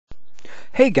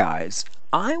Hey guys,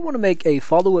 I want to make a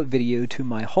follow-up video to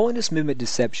my Holiness Movement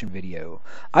Deception video.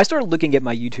 I started looking at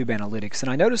my YouTube analytics and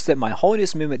I noticed that my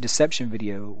Holiness Movement Deception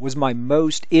video is my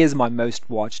most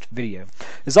watched video.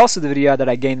 It's also the video that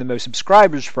I gained the most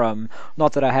subscribers from.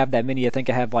 Not that I have that many, I think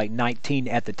I have like 19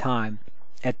 at the time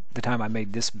I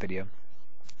made this video.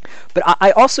 But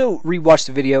I also rewatched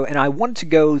the video and I wanted to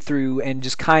go through and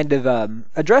just kind of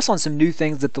address on some new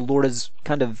things that the Lord has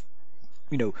kind of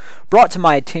brought to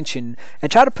my attention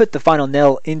and try to put the final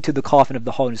nail into the coffin of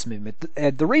the Holiness Movement.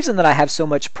 The reason that I have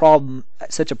such a problem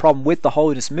with the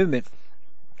Holiness Movement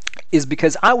is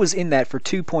because I was in that for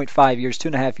 2.5 years,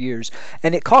 2.5 years,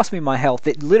 and it cost me my health.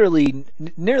 It literally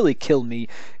nearly killed me,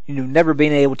 never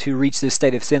being able to reach this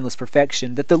state of sinless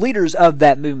perfection that the leaders of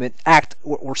that movement act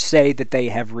or say that they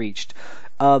have reached.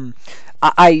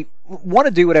 I want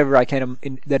to do whatever I can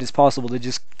that is possible to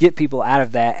just get people out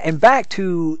of that and back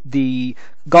to the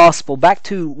gospel, back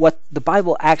to what the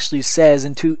Bible actually says,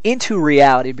 into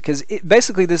reality, because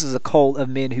basically this is a cult of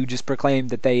men who just proclaim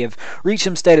that they have reached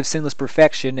some state of sinless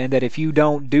perfection and that if you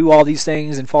don't do all these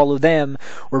things and follow them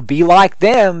or be like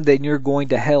them, then you're going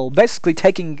to hell. Basically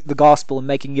taking the gospel and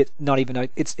making it not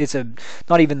good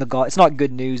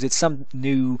news. It's some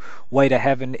new way to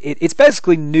heaven. It's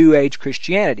basically New Age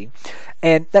Christianity.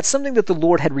 And that's something that the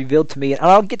Lord had revealed to me, and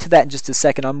I'll get to that in just a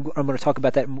second. I'm going to talk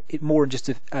about that more in just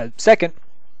a second.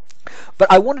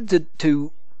 But I wanted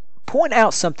to point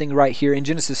out something right here in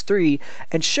Genesis 3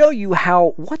 and show you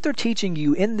how what they're teaching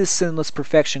you in this sinless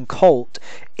perfection cult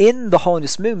in the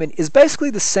Holiness Movement is basically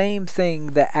the same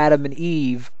thing that Adam and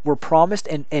Eve were promised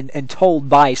and told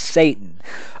by Satan.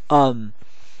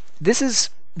 This is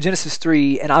Genesis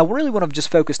 3, and I really want to just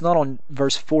focus not on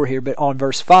verse 4 here, but on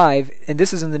verse 5, and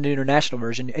this is in the New International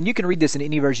Version, and you can read this in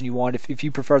any version you want if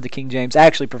you prefer the King James. I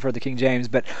actually prefer the King James,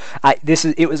 but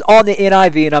it was on the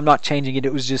NIV, and I'm not changing it.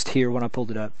 It was just here when I pulled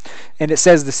it up, and it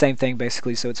says the same thing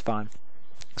basically, so it's fine.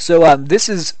 So this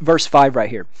is verse 5 right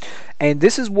here, and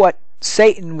this is what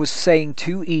Satan was saying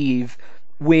to Eve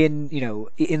when,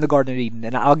 in the Garden of Eden.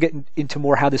 And I'll get into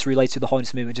more how this relates to the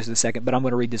Holiness Movement in just a second, but I'm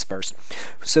going to read this verse.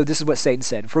 So this is what Satan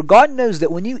said. "For God knows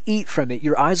that when you eat from it,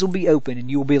 your eyes will be open,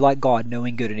 and you will be like God,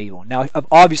 knowing good and evil." Now,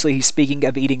 obviously, he's speaking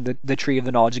of eating the tree of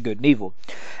the knowledge of good and evil.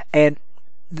 And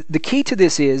the key to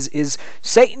this is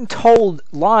Satan told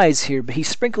lies here, but he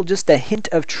sprinkled just a hint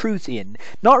of truth in.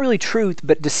 Not really truth,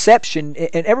 but deception,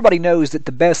 and everybody knows that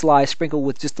the best lies sprinkle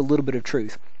with just a little bit of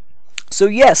truth. So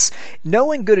yes,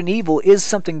 knowing good and evil is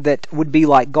something that would be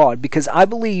like God, because I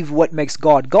believe what makes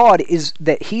God God is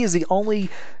that he is the only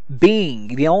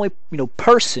being, the only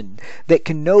person that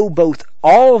can know both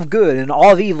all of good and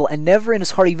all of evil and never in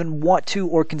his heart even want to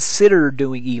or consider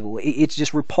doing evil. It's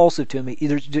just repulsive to him.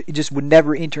 It just would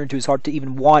never enter into his heart to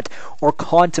even want or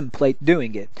contemplate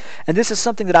doing it. And this is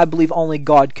something that I believe only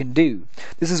God can do.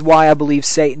 This is why I believe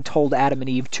Satan told Adam and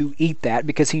Eve to eat that,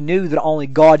 because he knew that only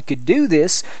God could do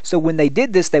this. So when they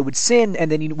did this, they would sin,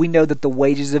 and then we know that the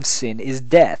wages of sin is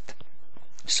death.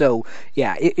 So,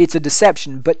 yeah, it's a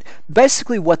deception, but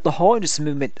basically what the Holiness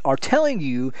Movement are telling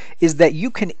you is that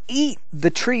you can eat the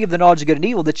tree of the knowledge of good and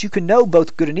evil, that you can know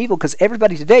both good and evil, because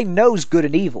everybody today knows good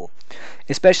and evil,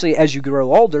 especially as you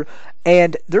grow older,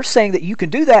 and they're saying that you can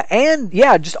do that and,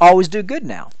 yeah, just always do good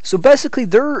now. So basically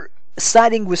they're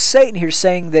siding with Satan here,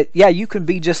 saying that, yeah, you can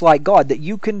be just like God, that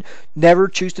you can never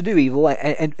choose to do evil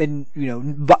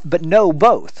but know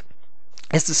both.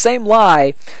 It's the same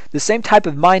lie, the same type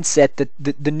of mindset that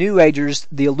the New Agers,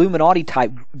 the Illuminati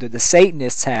type, the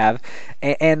Satanists have,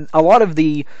 and a lot of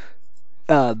the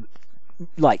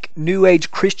like New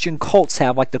Age Christian cults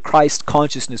have, like the Christ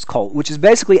consciousness cult, which is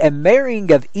basically a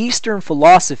marrying of Eastern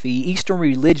philosophy, Eastern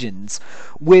religions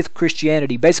with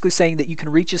Christianity, basically saying that you can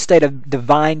reach a state of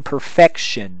divine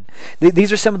perfection.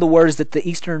 These are some of the words that the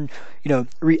Eastern,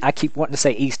 I keep wanting to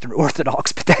say Eastern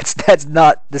Orthodox, but that's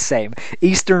not the same.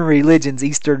 Eastern religions,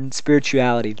 Eastern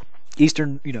spirituality,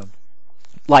 Eastern,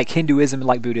 like Hinduism,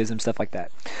 like Buddhism, stuff like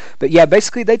that. But yeah,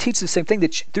 basically they teach the same thing,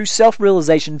 that through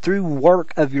self-realization, through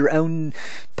work of your own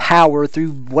power,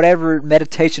 through whatever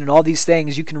meditation and all these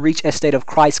things, you can reach a state of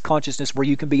Christ consciousness where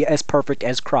you can be as perfect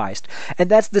as Christ. And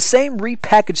that's the same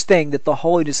repackaged thing that the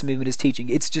Holiness Movement is teaching.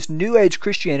 It's just New Age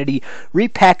Christianity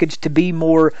repackaged to be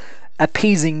more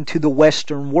appeasing to the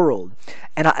Western world.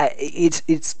 And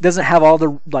it doesn't have all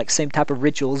the same type of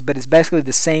rituals, but it's basically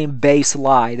the same base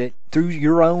lie, that through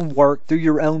your own work, through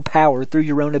your own power, through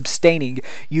your own abstaining,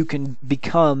 you can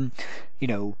become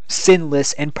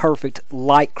sinless and perfect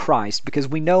like Christ, because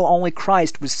we know only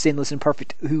Christ was sinless and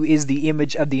perfect, who is the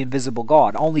image of the invisible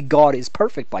God. Only God is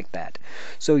perfect like that.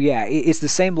 So yeah, it's the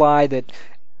same lie that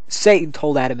Satan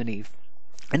told Adam and Eve.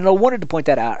 And I wanted to point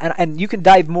that out. And you can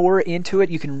dive more into it.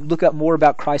 You can look up more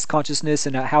about Christ consciousness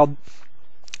and how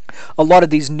a lot of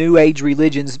these New Age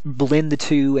religions blend the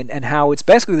two, and how it's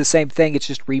basically the same thing. It's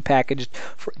just repackaged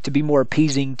to be more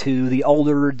appeasing to the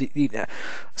older,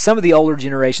 some of the older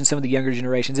generations, some of the younger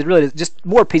generations. It really is just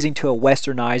more appeasing to a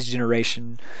westernized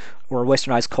generation or a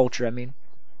westernized culture, I mean.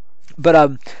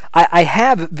 But I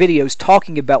have videos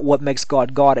talking about what makes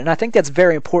God God, and I think that's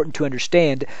very important to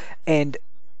understand, and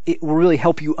it will really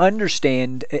help you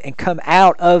understand and come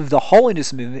out of the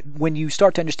holiness movement when you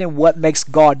start to understand what makes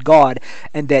God God,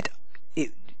 and that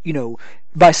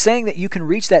by saying that you can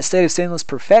reach that state of sinless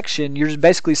perfection, you're just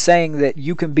basically saying that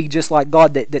you can be just like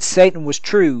God, that Satan was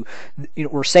true,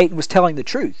 or Satan was telling the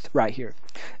truth right here,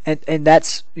 and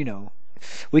that's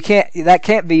that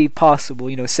can't be possible.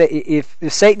 If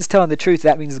Satan's telling the truth,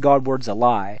 that means God's word's a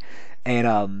lie,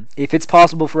 and if it's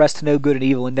possible for us to know good and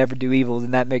evil and never do evil,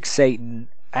 then that makes Satan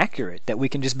accurate, that we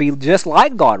can just be just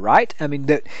like God, right? I mean,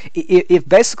 if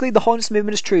basically the holiness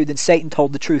movement is true, then Satan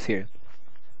told the truth here.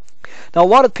 Now, a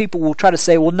lot of people will try to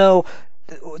say, well, no,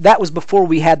 that was before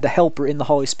we had the Helper in the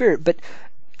Holy Spirit, but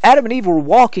Adam and Eve were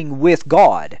walking with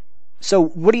God. So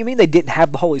what do you mean they didn't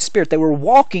have the Holy Spirit? They were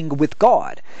walking with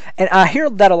God. And I hear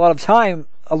that a lot of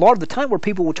the time where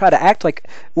people will try to act like,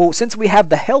 well, since we have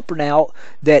the Helper now,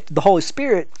 that the Holy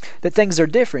Spirit, that things are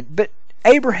different. But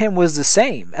Abraham was the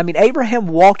same. I mean, Abraham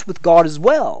walked with God as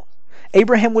well.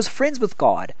 Abraham was friends with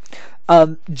God.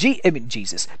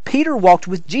 Jesus. Peter walked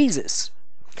with Jesus.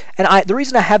 And the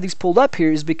reason I have these pulled up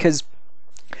here is because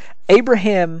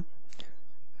Adam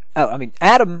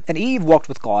and Eve walked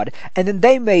with God, and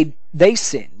then they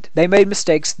sinned. They made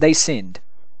mistakes, they sinned.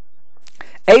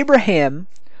 Abraham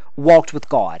walked with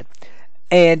God,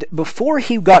 and before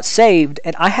he got saved,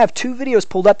 and I have two videos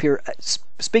pulled up here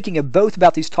speaking of both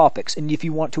about these topics, and if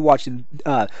you want to watch them,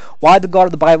 why the God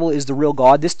of the Bible is the real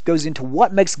God. This goes into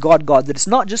what makes God God, that it's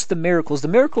not just the miracles. The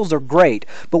miracles are great,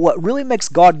 but what really makes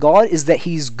God God is that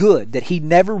he's good, that he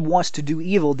never wants to do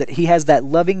evil, that he has that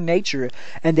loving nature,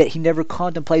 and that he never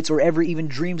contemplates or ever even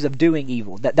dreams of doing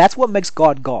evil. That's what makes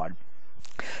God God.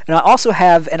 And I also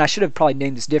have, and I should have probably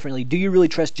named this differently, Do You Really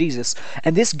Trust Jesus?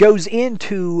 And this goes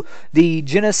into the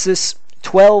Genesis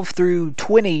 12 through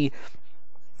 20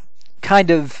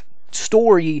 kind of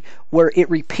story where it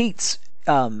repeats.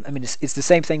 It's the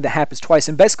same thing that happens twice.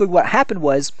 And basically what happened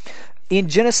was, in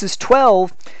Genesis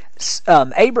 12,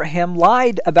 Abraham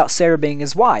lied about Sarah being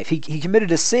his wife. He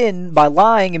committed a sin by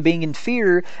lying and being in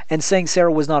fear and saying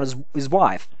Sarah was not his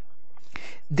wife.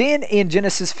 Then in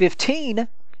Genesis 15,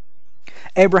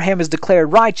 Abraham is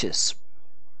declared righteous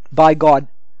by God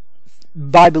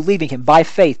by believing him, by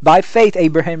faith. By faith,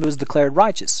 Abraham was declared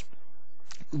righteous.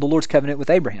 The Lord's covenant with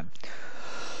Abraham.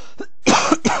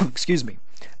 Excuse me.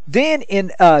 Then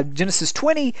in Genesis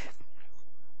 20,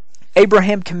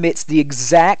 Abraham commits the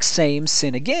exact same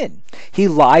sin again. He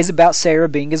lies about Sarah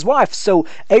being his wife. So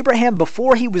Abraham,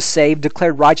 before he was saved,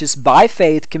 declared righteous by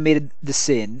faith, committed the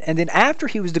sin. And then after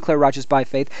he was declared righteous by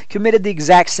faith, committed the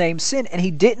exact same sin. And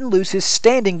he didn't lose his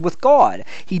standing with God.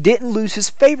 He didn't lose his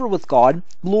favor with God.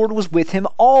 The Lord was with him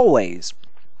always.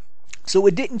 So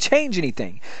it didn't change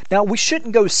anything. Now, we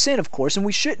shouldn't go sin, of course, and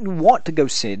we shouldn't want to go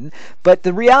sin, but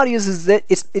the reality is that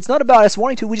it's not about us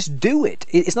wanting to, we just do it.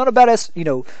 It's not about us,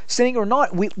 sinning or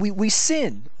not. We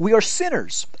sin. We are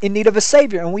sinners in need of a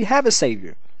Savior, and we have a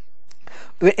Savior.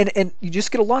 And you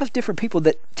just get a lot of different people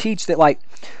that teach that, like,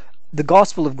 the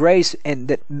gospel of grace, and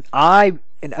that I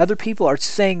and other people are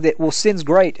saying that, well, sin's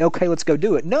great, okay, let's go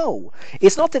do it. No,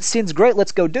 it's not that sin's great,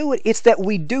 let's go do it. It's that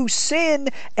we do sin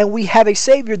and we have a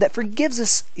Savior that forgives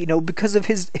us, because of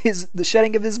the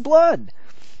shedding of his blood.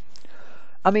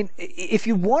 I mean, if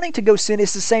you're wanting to go sin,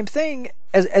 it's the same thing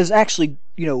as actually,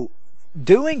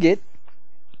 doing it.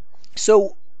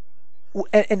 So,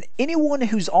 and anyone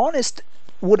who's honest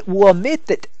will admit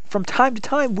that from time to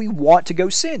time we want to go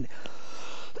sin.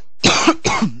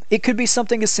 It could be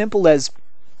something as simple as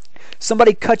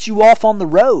somebody cut you off on the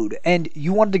road and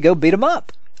you wanted to go beat them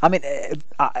up. I mean,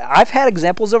 I've had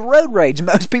examples of road rage.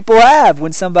 Most people have,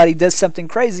 when somebody does something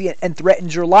crazy and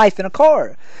threatens your life in a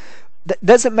car. That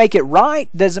doesn't make it right,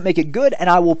 doesn't make it good, and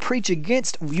I will preach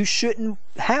against, you shouldn't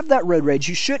have that road rage.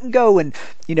 You shouldn't go and,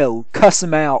 cuss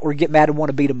them out or get mad and want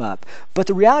to beat them up. But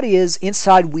the reality is,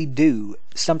 inside we do.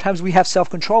 Sometimes we have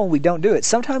self-control and we don't do it.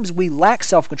 Sometimes we lack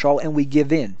self-control and we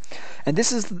give in. And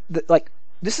this is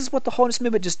what the holiness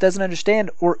movement just doesn't understand,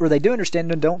 or they do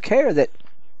understand and don't care, that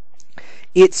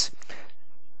it's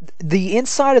the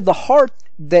inside of the heart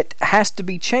that has to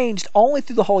be changed only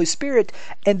through the Holy Spirit,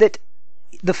 and that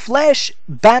the flesh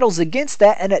battles against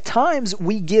that, and at times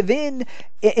we give in,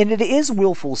 and it is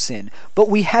willful sin. But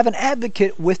we have an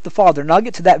advocate with the Father, and I'll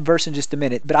get to that verse in just a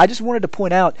minute. But I just wanted to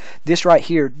point out this right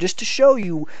here, just to show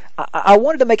you. I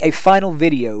wanted to make a final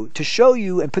video to show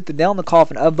you and put the nail in the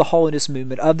coffin of the holiness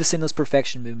movement, of the sinless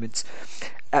perfection movements.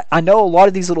 I know a lot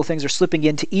of these little things are slipping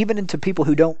into people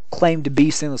who don't claim to be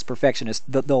sinless perfectionists.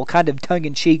 They'll kind of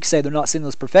tongue-in-cheek say they're not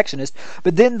sinless perfectionists,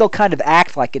 but then they'll kind of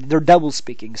act like it. They're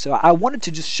double-speaking. So I wanted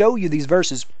to just show you these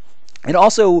verses, and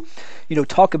also,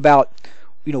 talk about,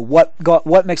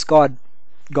 what makes God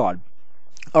God.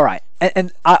 All right,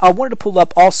 and I wanted to pull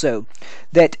up also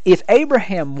that if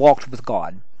Abraham walked with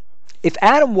God, if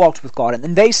Adam walked with God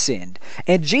and they sinned,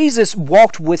 and Jesus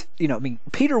walked with,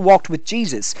 Peter walked with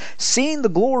Jesus, seeing the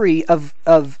glory of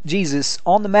Jesus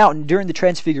on the mountain during the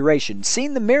transfiguration,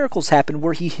 seeing the miracles happen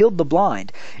where he healed the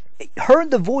blind,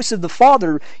 heard the voice of the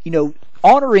Father,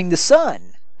 honoring the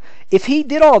Son. If he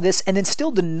did all this and then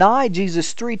still denied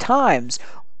Jesus 3 times,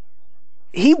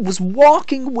 he was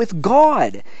walking with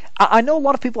God. I know a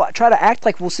lot of people try to act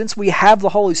like, well, since we have the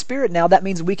Holy Spirit now, that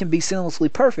means we can be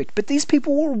sinlessly perfect. But these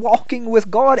people were walking with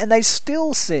God and they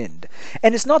still sinned.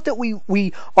 And it's not that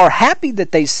we are happy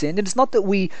that they sinned, and it's not that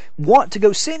we want to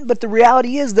go sin, but the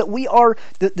reality is that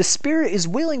the Spirit is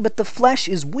willing, but the flesh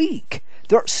is weak.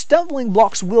 There stumbling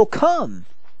blocks will come.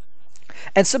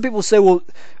 And some people say, well,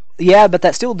 yeah, but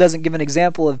that still doesn't give an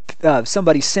example of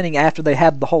somebody sinning after they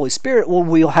have the Holy Spirit. Well,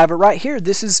 we'll have it right here.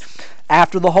 This is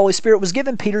after the Holy Spirit was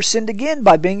given. Peter sinned again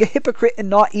by being a hypocrite and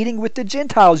not eating with the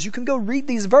Gentiles. You can go read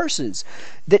these verses.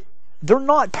 That they're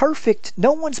not perfect.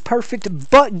 No one's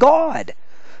perfect but God.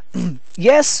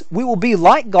 Yes, we will be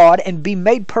like God and be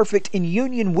made perfect in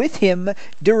union with Him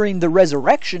during the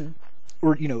resurrection.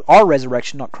 Or, our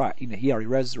resurrection, not Christ. He already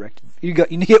resurrected. You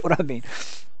get what I mean.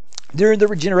 During the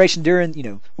regeneration,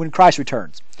 when Christ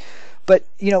returns. But,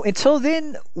 until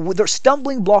then, their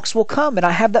stumbling blocks will come, and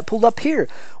I have that pulled up here.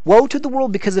 Woe to the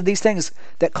world because of these things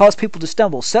that cause people to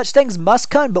stumble. Such things must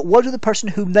come, but woe to the person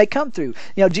whom they come through.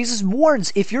 Jesus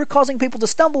warns, if you're causing people to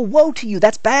stumble, woe to you.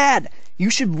 That's bad. You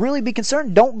should really be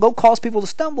concerned. Don't go cause people to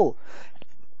stumble.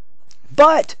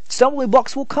 But stumbling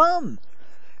blocks will come.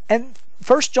 And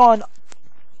 1 John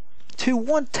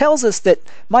 2:1 tells us that,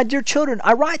 my dear children,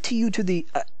 I write to you to the...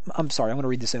 I'm sorry, I'm going to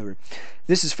read this over.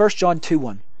 This is 1 John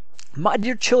 2:1. My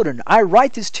dear children, I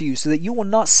write this to you so that you will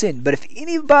not sin. But if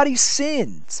anybody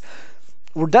sins,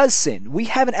 or does sin, we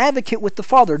have an advocate with the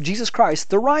Father, Jesus Christ,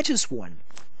 the righteous one.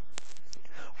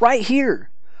 Right here,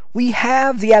 we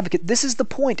have the advocate. This is the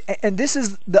point, and this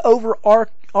is the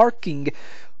overarching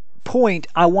point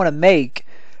I want to make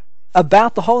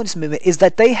about the holiness movement, is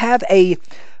that they have a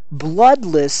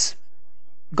bloodless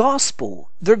gospel.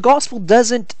 Their gospel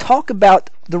doesn't talk about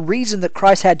the reason that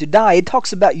Christ had to die. It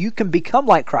talks about you can become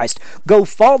like Christ. Go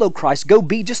follow Christ. Go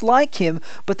be just like Him.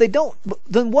 But they don't.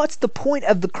 Then what's the point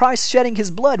of the Christ shedding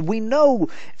His blood? We know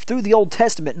through the Old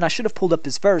Testament, and I should have pulled up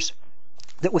this verse,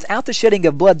 that without the shedding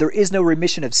of blood there is no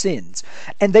remission of sins.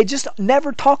 And they just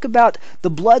never talk about the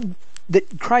blood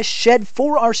that Christ shed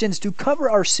for our sins to cover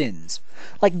our sins.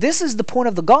 Like, this is the point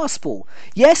of the gospel.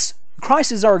 Yes,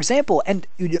 Christ is our example, and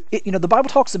the Bible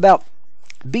talks about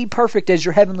be perfect as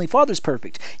your heavenly Father's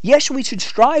perfect. Yes, we should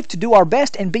strive to do our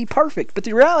best and be perfect, but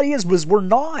the reality is we're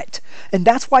not, and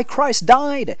that's why Christ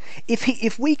died.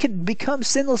 If we could become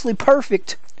sinlessly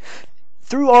perfect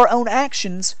through our own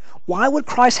actions, why would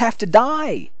Christ have to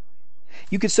die?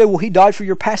 You could say, well, He died for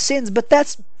your past sins, but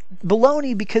that's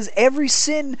baloney, because every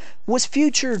sin was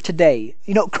future today.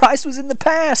 Christ was in the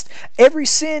past. Every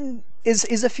sin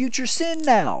is a future sin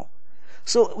now.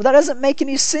 So that doesn't make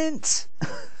any sense.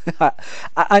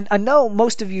 I know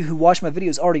most of you who watch my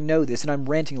videos already know this, and I'm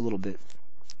ranting a little bit.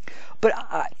 But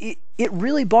it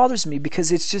really bothers me,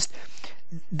 because it's just,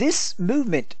 this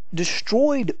movement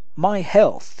destroyed my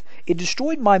health. It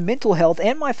destroyed my mental health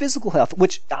and my physical health,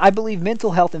 which I believe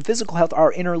mental health and physical health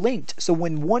are interlinked. So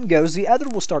when one goes, the other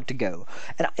will start to go.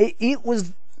 And it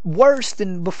was worse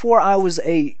than before I was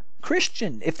a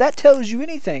Christian, if that tells you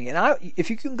anything. And if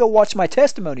you can go watch my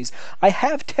testimonies, I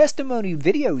have testimony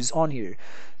videos on here.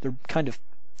 They're kind of,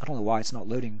 I don't know why it's not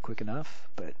loading quick enough,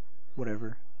 but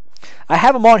whatever. I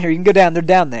have them on here. You can go down. They're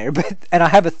down there. And I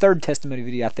have a third testimony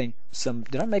video. I think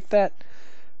did I make that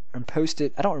and post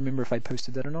it? I don't remember if I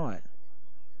posted that or not.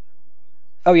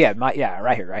 Oh yeah, right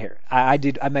here. I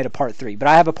did. I made a part 3, but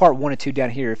I have a part 1 and 2 down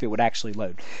here if it would actually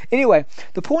load. Anyway,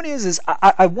 the point is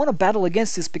I want to battle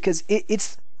against this, because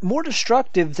it's more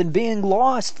destructive than being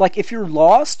lost. Like, if you're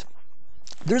lost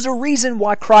There's a reason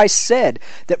why Christ said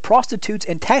that prostitutes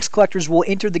and tax collectors will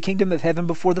enter the kingdom of heaven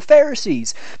before the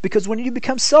Pharisees. Because when you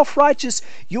become self-righteous,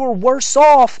 you're worse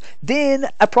off than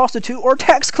a prostitute or a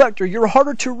tax collector. You're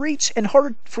harder to reach and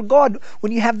harder for God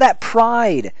when you have that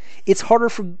pride. It's harder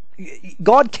for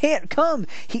God can't come.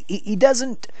 He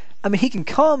doesn't. I mean, He can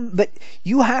come, but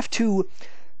you have to.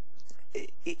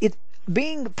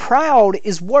 Being proud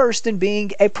is worse than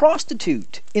being a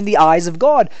prostitute in the eyes of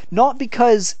God. Not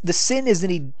because the sin is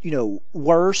any,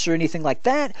 worse or anything like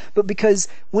that, but because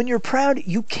when you're proud,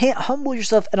 you can't humble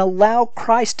yourself and allow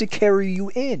Christ to carry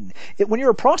you in. When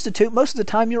you're a prostitute, most of the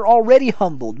time you're already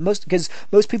humbled, because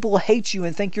most people will hate you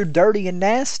and think you're dirty and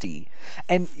nasty,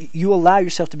 and you allow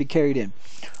yourself to be carried in.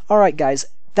 All right, guys.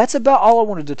 That's about all I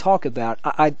wanted to talk about.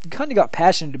 I kind of got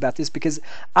passionate about this because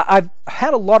I've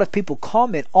had a lot of people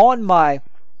comment on my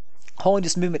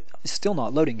Holiness Movement. It's still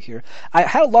not loading here. I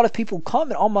had a lot of people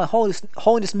comment on my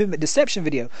Holiness Movement deception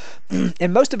video,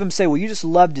 and most of them say, well, you just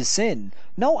love to sin.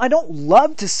 No, I don't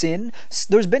love to sin.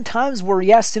 There's been times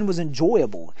where, sin was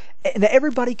enjoyable, and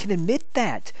everybody can admit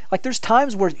that. Like, there's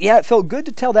times where, it felt good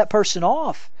to tell that person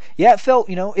off. Yeah, it felt,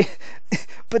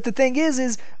 but the thing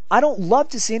is I don't love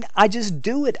to sin. I just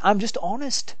do it. I'm just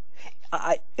honest.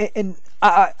 I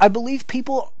believe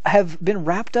people have been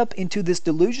wrapped up into this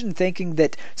delusion, thinking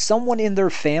that someone in their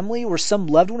family or some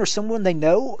loved one or someone they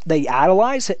know, they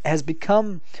idolize, has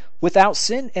become without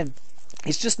sin, and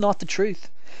it's just not the truth.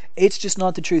 It's just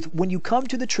not the truth. When you come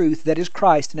to the truth that is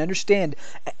Christ and understand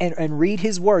and read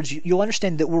His words, you'll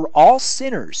understand that we're all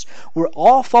sinners. We're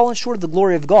all fallen short of the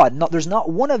glory of God. There's not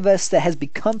one of us that has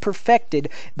become perfected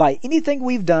by anything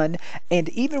we've done. And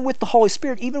even with the Holy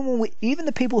Spirit, even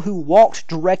the people who walked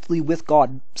directly with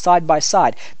God side by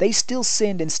side, they still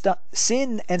sinned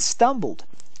and stumbled.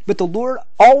 But the Lord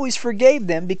always forgave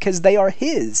them because they are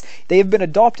His. They have been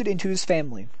adopted into His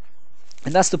family.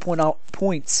 And that's the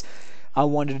points I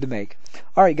wanted to make.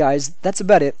 Alright guys, that's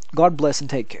about it. God bless and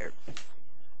take care.